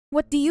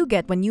What do you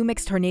get when you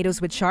mix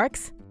tornadoes with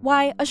sharks?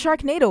 Why, a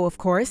sharknado, of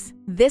course.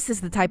 This is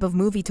the type of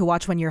movie to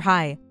watch when you're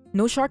high.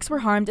 No sharks were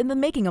harmed in the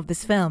making of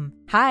this film.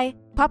 Hi,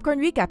 Popcorn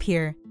Recap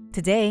here.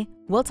 Today,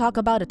 we'll talk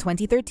about a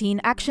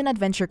 2013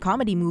 action-adventure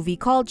comedy movie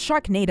called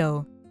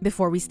Sharknado.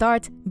 Before we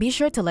start, be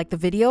sure to like the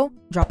video,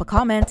 drop a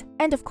comment,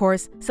 and of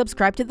course,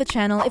 subscribe to the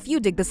channel if you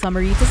dig the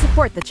summary to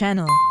support the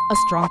channel. A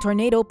strong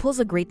tornado pulls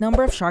a great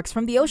number of sharks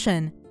from the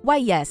ocean. Why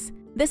yes,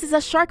 this is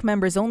a shark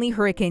members-only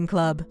hurricane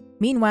club.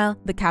 Meanwhile,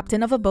 the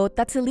captain of a boat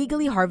that's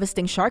illegally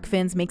harvesting shark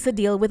fins makes a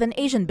deal with an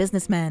Asian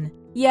businessman.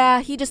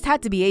 Yeah, he just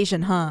had to be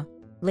Asian, huh?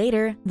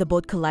 Later, the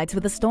boat collides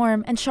with a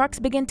storm and sharks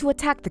begin to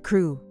attack the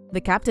crew.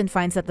 The captain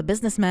finds that the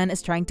businessman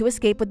is trying to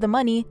escape with the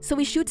money, so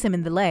he shoots him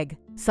in the leg.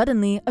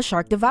 Suddenly, a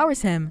shark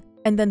devours him.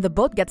 And then the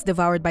boat gets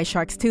devoured by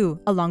sharks too,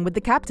 along with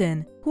the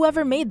captain.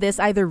 Whoever made this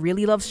either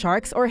really loves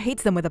sharks or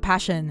hates them with a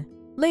passion.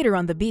 Later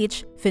on the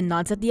beach, Finn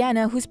nods at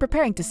Diana, who's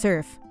preparing to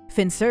surf.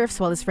 Finn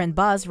surfs while his friend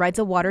Buzz rides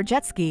a water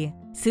jet ski.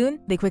 Soon,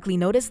 they quickly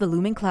notice the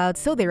looming clouds,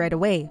 so they ride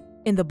away.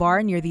 In the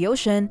bar near the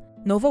ocean,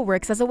 Nova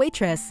works as a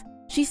waitress.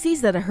 She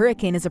sees that a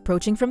hurricane is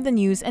approaching from the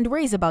news and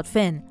worries about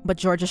Finn, but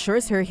George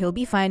assures her he'll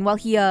be fine while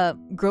he,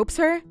 gropes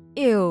her?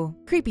 Ew,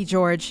 creepy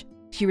George.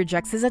 She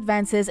rejects his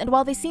advances, and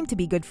while they seem to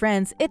be good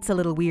friends, it's a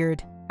little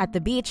weird. At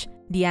the beach,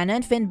 Diana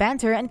and Finn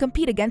banter and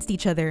compete against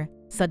each other.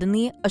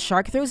 Suddenly, a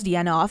shark throws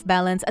Diana off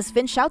balance as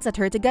Finn shouts at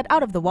her to get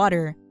out of the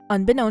water.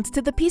 Unbeknownst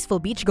to the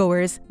peaceful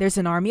beachgoers, there's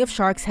an army of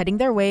sharks heading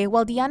their way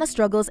while Diana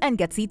struggles and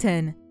gets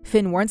eaten.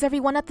 Finn warns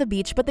everyone at the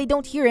beach, but they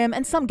don't hear him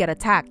and some get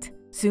attacked.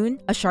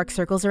 Soon, a shark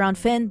circles around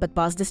Finn, but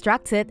Buzz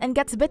distracts it and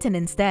gets bitten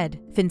instead.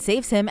 Finn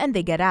saves him and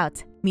they get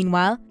out.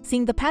 Meanwhile,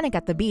 seeing the panic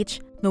at the beach,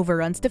 Nova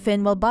runs to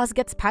Finn while Buzz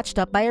gets patched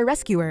up by a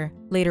rescuer.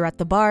 Later at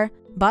the bar,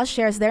 Buzz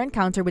shares their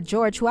encounter with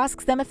George, who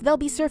asks them if they'll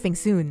be surfing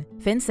soon.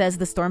 Finn says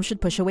the storm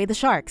should push away the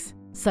sharks.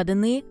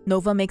 Suddenly,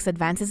 Nova makes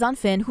advances on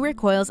Finn, who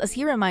recoils as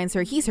he reminds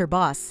her he's her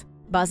boss.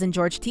 Buzz and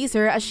George tease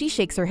her as she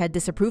shakes her head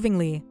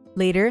disapprovingly.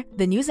 Later,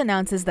 the news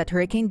announces that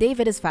Hurricane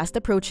David is fast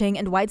approaching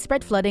and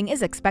widespread flooding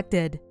is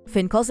expected.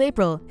 Finn calls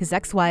April, his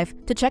ex-wife,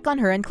 to check on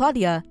her and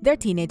Claudia, their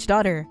teenage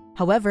daughter.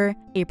 However,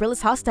 April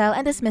is hostile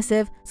and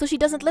dismissive, so she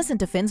doesn't listen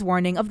to Finn's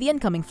warning of the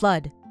incoming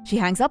flood. She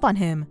hangs up on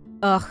him.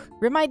 Ugh,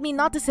 remind me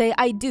not to say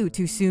I do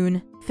too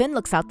soon. Finn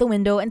looks out the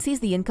window and sees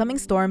the incoming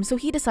storm, so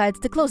he decides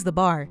to close the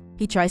bar.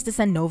 He tries to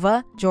send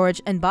Nova,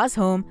 George, and Buzz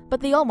home, but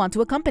they all want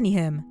to accompany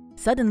him.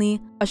 Suddenly,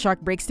 a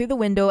shark breaks through the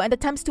window and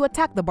attempts to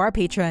attack the bar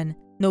patron.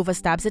 Nova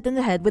stabs it in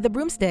the head with a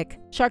broomstick.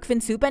 Shark fin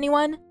soup,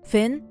 anyone?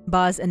 Finn,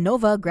 Buzz, and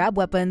Nova grab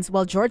weapons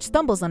while George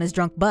stumbles on his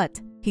drunk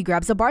butt. He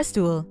grabs a bar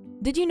stool.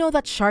 Did you know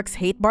that sharks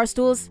hate bar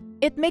stools?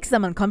 It makes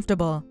them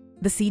uncomfortable.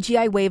 The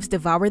CGI waves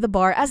devour the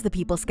bar as the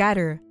people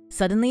scatter.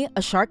 Suddenly,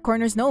 a shark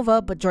corners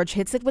Nova, but George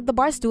hits it with the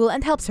bar stool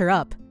and helps her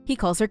up. He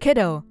calls her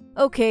kiddo.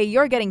 Okay,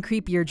 you're getting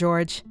creepier,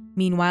 George.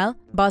 Meanwhile,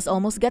 Buzz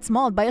almost gets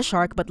mauled by a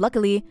shark, but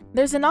luckily,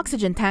 there's an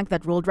oxygen tank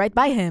that rolled right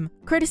by him,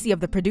 courtesy of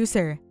the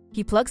producer.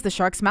 He plugs the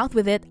shark's mouth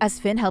with it as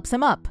Finn helps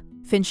him up.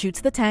 Finn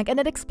shoots the tank and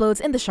it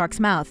explodes in the shark's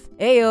mouth.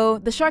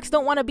 Ayo, the sharks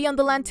don't want to be on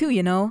the land too,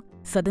 you know?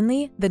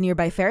 Suddenly, the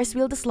nearby Ferris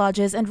wheel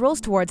dislodges and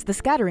rolls towards the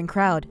scattering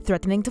crowd,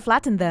 threatening to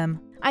flatten them.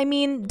 I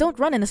mean, don't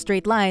run in a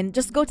straight line,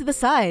 just go to the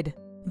side.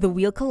 The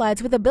wheel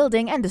collides with a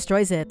building and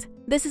destroys it.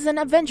 This is an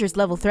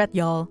Avengers-level threat,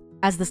 y'all.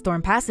 As the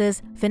storm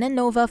passes, Finn and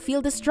Nova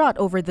feel distraught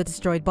over the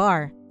destroyed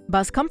bar.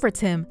 Buzz comforts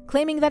him,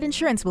 claiming that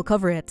insurance will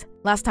cover it.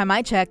 Last time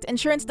I checked,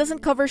 insurance doesn't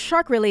cover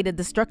shark-related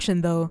destruction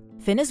though.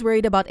 Finn is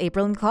worried about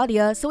April and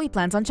Claudia, so he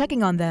plans on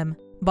checking on them.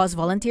 Buzz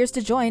volunteers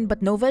to join,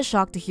 but Nova is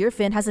shocked to hear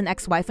Finn has an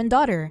ex-wife and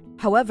daughter.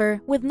 However,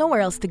 with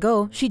nowhere else to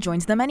go, she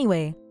joins them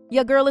anyway.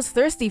 Ya girl is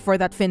thirsty for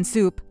that Finn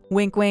soup.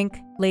 Wink wink.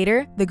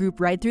 Later, the group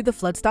ride through the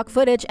floodstock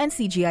footage and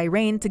CGI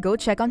rain to go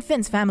check on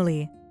Finn's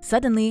family.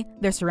 Suddenly,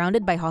 they're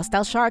surrounded by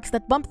hostile sharks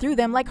that bump through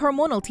them like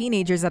hormonal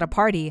teenagers at a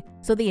party,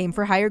 so they aim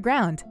for higher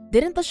ground.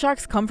 Didn't the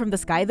sharks come from the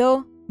sky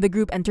though? The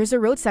group enters a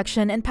road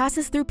section and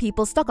passes through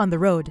people stuck on the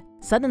road.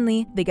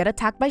 Suddenly, they get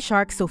attacked by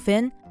sharks, so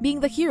Finn, being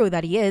the hero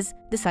that he is,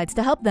 decides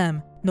to help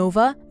them.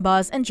 Nova,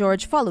 Buzz, and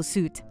George follow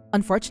suit.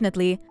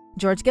 Unfortunately,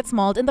 George gets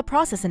mauled in the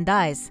process and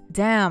dies.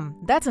 Damn,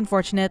 that's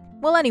unfortunate.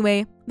 Well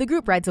anyway, the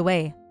group rides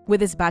away. With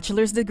his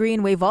bachelor's degree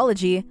in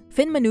waveology,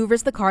 Finn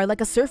maneuvers the car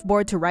like a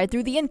surfboard to ride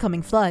through the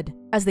incoming flood.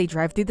 As they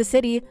drive through the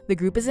city, the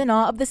group is in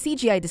awe of the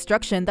CGI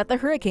destruction that the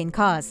hurricane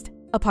caused.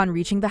 Upon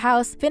reaching the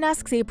house, Finn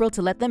asks April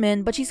to let them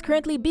in, but she's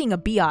currently being a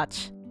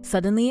biatch.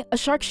 Suddenly, a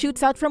shark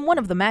shoots out from one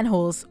of the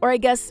manholes, or I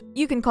guess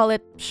you can call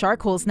it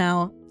shark holes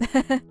now.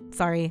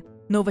 Sorry.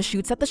 Nova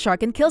shoots at the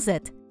shark and kills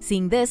it.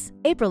 Seeing this,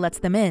 April lets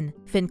them in.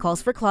 Finn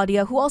calls for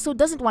Claudia, who also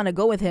doesn't want to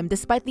go with him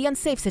despite the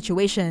unsafe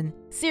situation.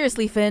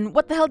 Seriously, Finn,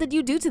 what the hell did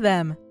you do to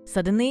them?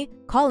 Suddenly,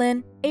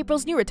 Colin,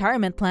 April's new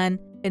retirement plan,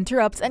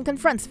 interrupts and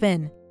confronts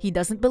Finn. He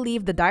doesn't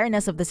believe the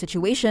direness of the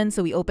situation,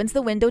 so he opens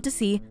the window to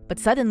see, but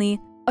suddenly,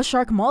 A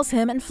shark mauls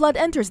him and Flood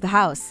enters the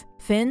house.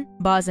 Finn,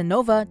 Buzz, and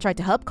Nova try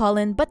to help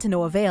Colin, but to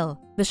no avail.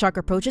 The shark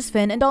approaches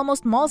Finn and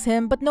almost mauls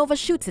him, but Nova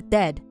shoots it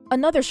dead.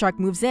 Another shark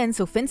moves in,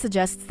 so Finn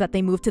suggests that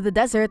they move to the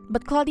desert,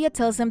 but Claudia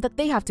tells him that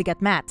they have to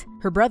get Matt,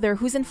 her brother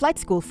who's in flight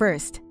school,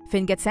 first.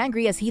 Finn gets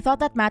angry as he thought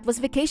that Matt was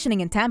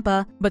vacationing in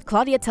Tampa, but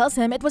Claudia tells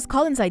him it was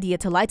Colin's idea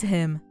to lie to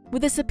him.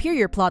 With his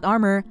superior plot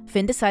armor,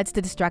 Finn decides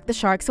to distract the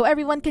shark so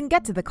everyone can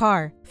get to the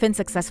car. Finn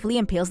successfully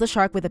impales the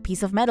shark with a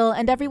piece of metal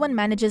and everyone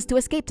manages to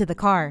escape to the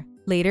car.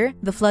 Later,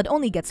 the flood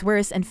only gets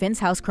worse and Finn's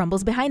house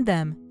crumbles behind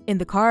them. In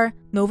the car,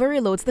 Nova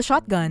reloads the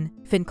shotgun.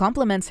 Finn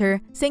compliments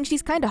her, saying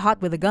she's kinda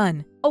hot with a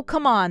gun. Oh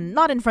come on,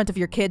 not in front of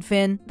your kid,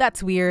 Finn.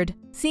 That's weird.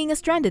 Seeing a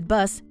stranded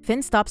bus,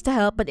 Finn stops to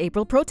help but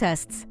April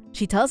protests.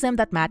 She tells him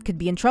that Matt could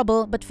be in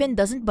trouble, but Finn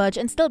doesn't budge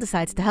and still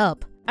decides to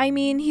help. I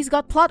mean, he's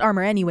got plot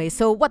armor anyway,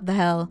 so what the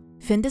hell?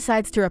 Finn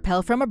decides to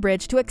rappel from a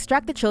bridge to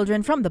extract the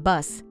children from the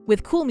bus.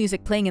 With cool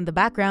music playing in the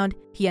background,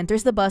 he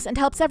enters the bus and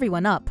helps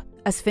everyone up.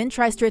 As Finn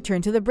tries to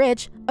return to the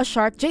bridge, a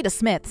shark Jada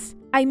Smiths.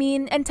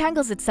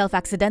 Entangles itself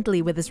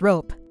accidentally with his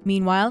rope.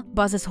 Meanwhile,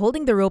 Buzz is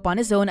holding the rope on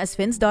his own as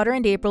Finn's daughter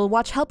and April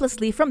watch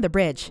helplessly from the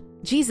bridge.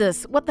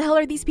 Jesus, what the hell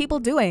are these people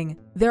doing?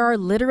 There are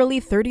literally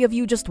 30 of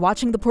you just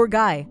watching the poor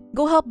guy.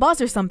 Go help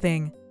Buzz or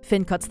something.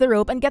 Finn cuts the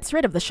rope and gets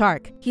rid of the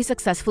shark. He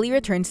successfully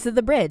returns to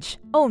the bridge.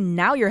 Oh,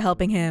 now you're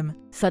helping him.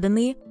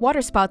 Suddenly,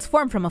 waterspouts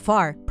form from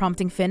afar,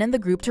 prompting Finn and the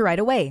group to ride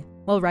away.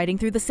 While riding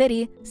through the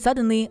city,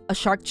 suddenly, a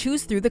shark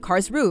chews through the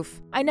car's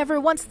roof. I never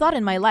once thought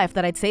in my life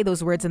that I'd say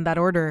those words in that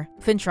order.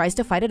 Finn tries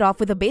to fight it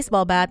off with a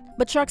baseball bat,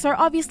 but sharks are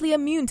obviously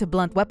immune to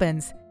blunt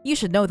weapons. You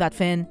should know that,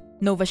 Finn.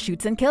 Nova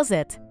shoots and kills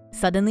it.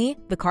 Suddenly,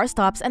 the car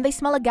stops and they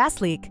smell a gas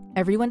leak.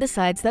 Everyone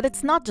decides that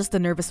it's not just a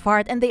nervous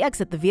fart and they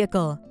exit the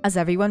vehicle. As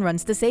everyone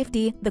runs to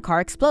safety, the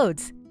car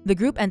explodes. The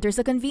group enters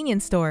a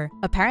convenience store.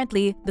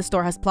 Apparently, the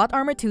store has plot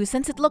armor too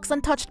since it looks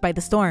untouched by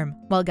the storm.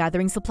 While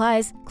gathering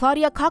supplies,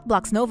 Claudia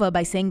cockblocks Nova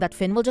by saying that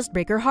Finn will just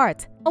break her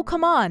heart. Oh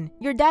come on,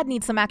 your dad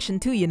needs some action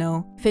too, you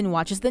know. Finn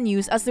watches the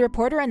news as the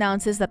reporter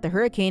announces that the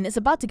hurricane is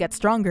about to get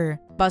stronger.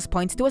 Buzz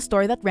points to a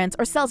store that rents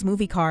or sells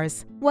movie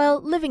cars.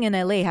 Well, living in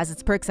LA has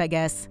its perks, I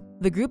guess.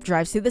 The group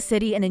drives through the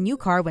city in a new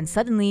car when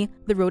suddenly,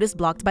 the road is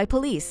blocked by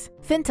police.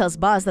 Finn tells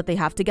Buzz that they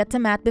have to get to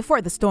Matt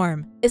before the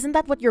storm. Isn't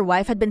that what your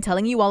wife had been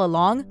telling you all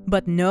along?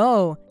 But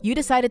no, you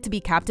decided to be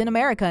Captain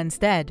America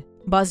instead.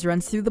 Buzz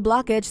runs through the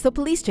blockage so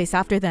police chase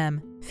after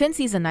them. Finn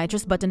sees a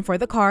nitrous button for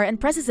the car and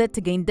presses it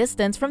to gain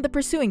distance from the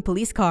pursuing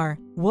police car.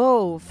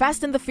 Whoa,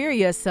 Fast and the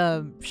Furious,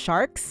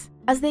 sharks?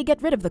 As they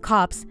get rid of the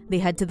cops, they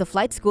head to the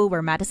flight school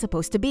where Matt is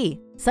supposed to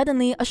be.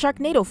 Suddenly, a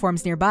sharknado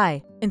forms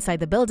nearby. Inside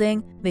the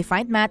building, they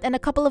find Matt and a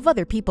couple of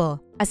other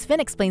people. As Finn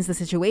explains the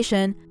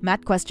situation,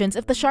 Matt questions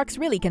if the sharks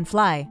really can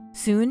fly.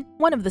 Soon,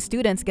 one of the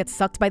students gets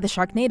sucked by the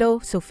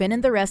sharknado, so Finn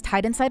and the rest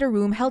hide inside a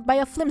room held by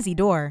a flimsy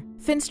door.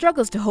 Finn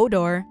struggles to hold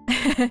door.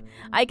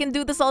 I can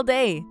do this all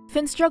day.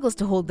 Finn struggles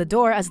to hold the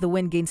door as the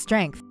wind gains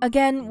strength.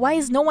 Again, why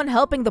is no one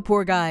helping the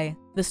poor guy?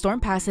 The storm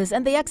passes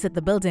and they exit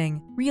the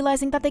building.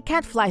 Realizing that they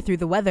can't fly through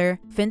the weather,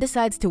 Finn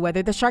decides to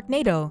weather the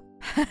sharknado.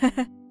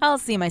 I'll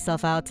see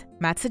myself out.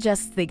 Matt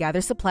suggests they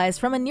gather supplies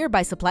from a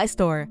nearby supply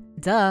store.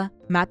 Duh.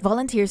 Matt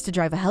volunteers to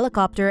drive a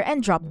helicopter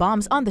and drop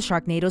bombs on the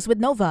sharknadoes with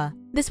Nova.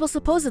 This will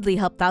supposedly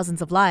help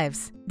thousands of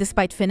lives.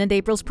 Despite Finn and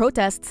April's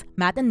protests,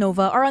 Matt and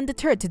Nova are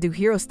undeterred to do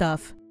hero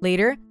stuff.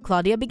 Later,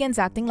 Claudia begins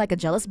acting like a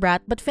jealous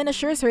brat but Finn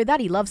assures her that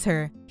he loves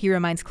her. He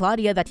reminds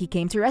Claudia that he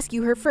came to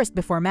rescue her first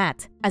before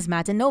Matt. As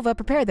Matt and Nova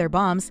prepare their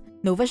bombs,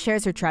 Nova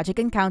shares her tragic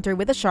encounter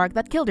with a shark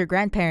that killed her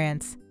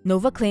grandparents.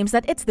 Nova claims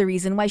that it's the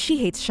reason why she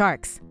hates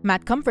sharks.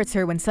 Matt comforts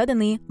her when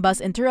suddenly, Buzz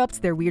interrupts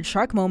their weird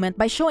shark moment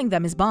by showing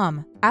them his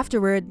bomb.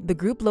 Afterward, the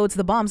group loads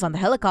the bombs on the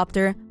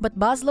helicopter, but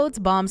Buzz loads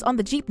bombs on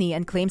the jeepney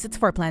and claims it's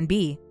for Plan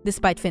B.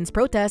 Despite Finn's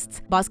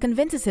protests, Buzz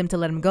convinces him to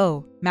let him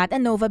go. Matt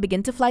and Nova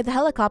begin to fly the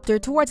helicopter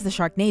towards the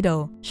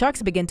sharknado.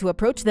 Sharks begin to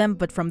approach them,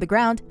 but from the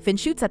ground, Finn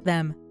shoots at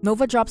them.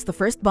 Nova drops the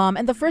first bomb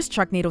and the first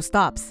sharknado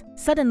stops.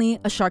 Suddenly,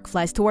 a shark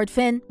flies toward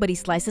Finn, but he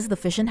slices the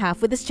fish in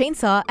half with his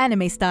chainsaw,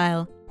 anime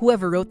style.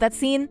 Whoever wrote that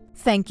scene,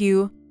 thank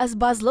you. As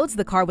Buzz loads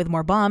the car with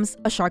more bombs,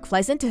 a shark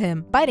flies into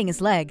him, biting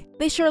his leg.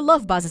 They sure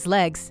love Buzz's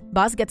legs.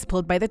 Buzz gets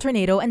pulled by the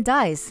tornado and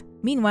dies.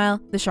 Meanwhile,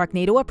 the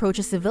sharknado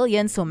approaches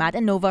civilians, so Matt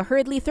and Nova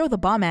hurriedly throw the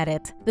bomb at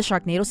it. The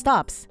sharknado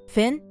stops.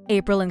 Finn,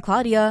 April, and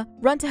Claudia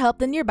run to help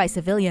the nearby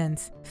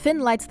civilians.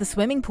 Finn lights the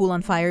swimming pool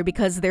on fire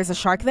because there's a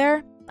shark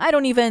there? I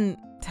don't even...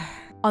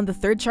 On the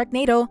third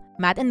sharknado,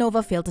 Matt and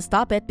Nova fail to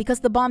stop it because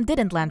the bomb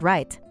didn't land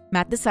right.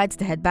 Matt decides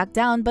to head back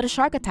down, but a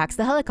shark attacks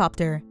the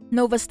helicopter.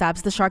 Nova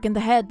stabs the shark in the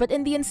head, but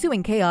in the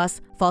ensuing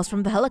chaos, falls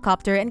from the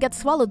helicopter and gets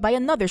swallowed by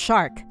another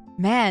shark.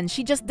 Man,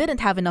 she just didn't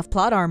have enough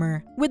plot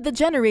armor. With the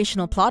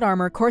generational plot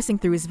armor coursing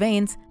through his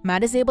veins,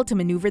 Matt is able to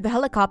maneuver the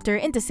helicopter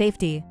into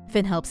safety.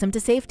 Finn helps him to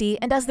safety,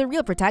 and as the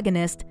real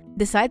protagonist,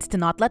 decides to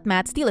not let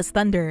Matt steal his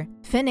thunder.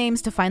 Finn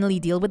aims to finally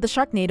deal with the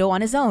sharknado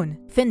on his own.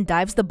 Finn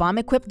dives the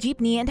bomb-equipped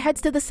jeepney and heads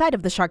to the side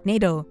of the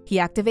sharknado. He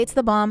activates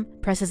the bomb,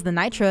 presses the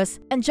nitrous,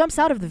 and jumps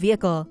out of the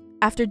vehicle.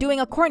 After doing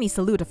a corny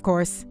salute, of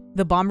course.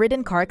 The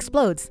bomb-ridden car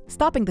explodes,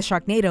 stopping the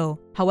Sharknado.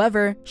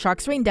 However,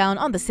 sharks rain down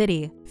on the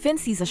city. Finn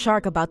sees a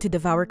shark about to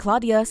devour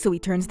Claudia, so he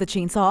turns the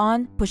chainsaw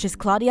on, pushes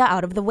Claudia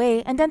out of the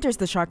way, and enters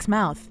the shark's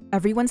mouth.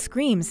 Everyone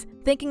screams,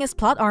 thinking his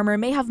plot armor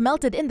may have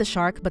melted in the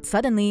shark, but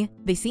suddenly,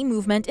 they see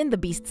movement in the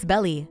beast's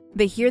belly.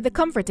 They hear the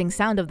comforting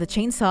sound of the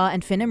chainsaw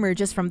and Finn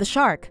emerges from the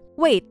shark.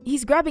 Wait,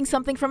 he's grabbing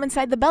something from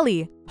inside the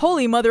belly.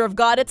 Holy Mother of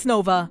God, it's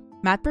Nova!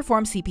 Matt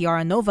performs CPR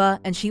on Nova,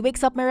 and she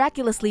wakes up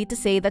miraculously to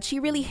say that she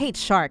really hates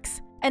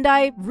sharks. And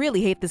I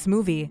really hate this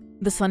movie.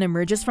 The sun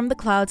emerges from the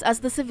clouds as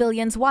the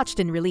civilians watched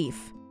in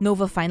relief.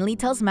 Nova finally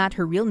tells Matt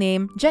her real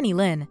name, Jenny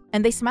Lynn,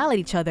 and they smile at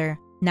each other.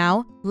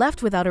 Now,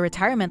 left without a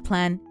retirement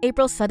plan,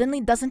 April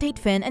suddenly doesn't hate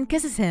Finn and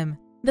kisses him.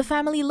 The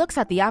family looks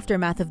at the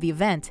aftermath of the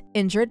event,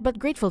 injured but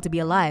grateful to be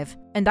alive.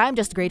 And I'm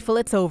just grateful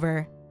it's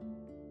over.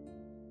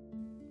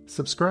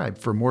 Subscribe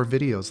for more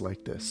videos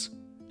like this.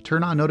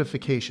 Turn on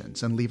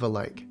notifications and leave a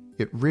like.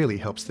 It really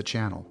helps the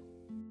channel.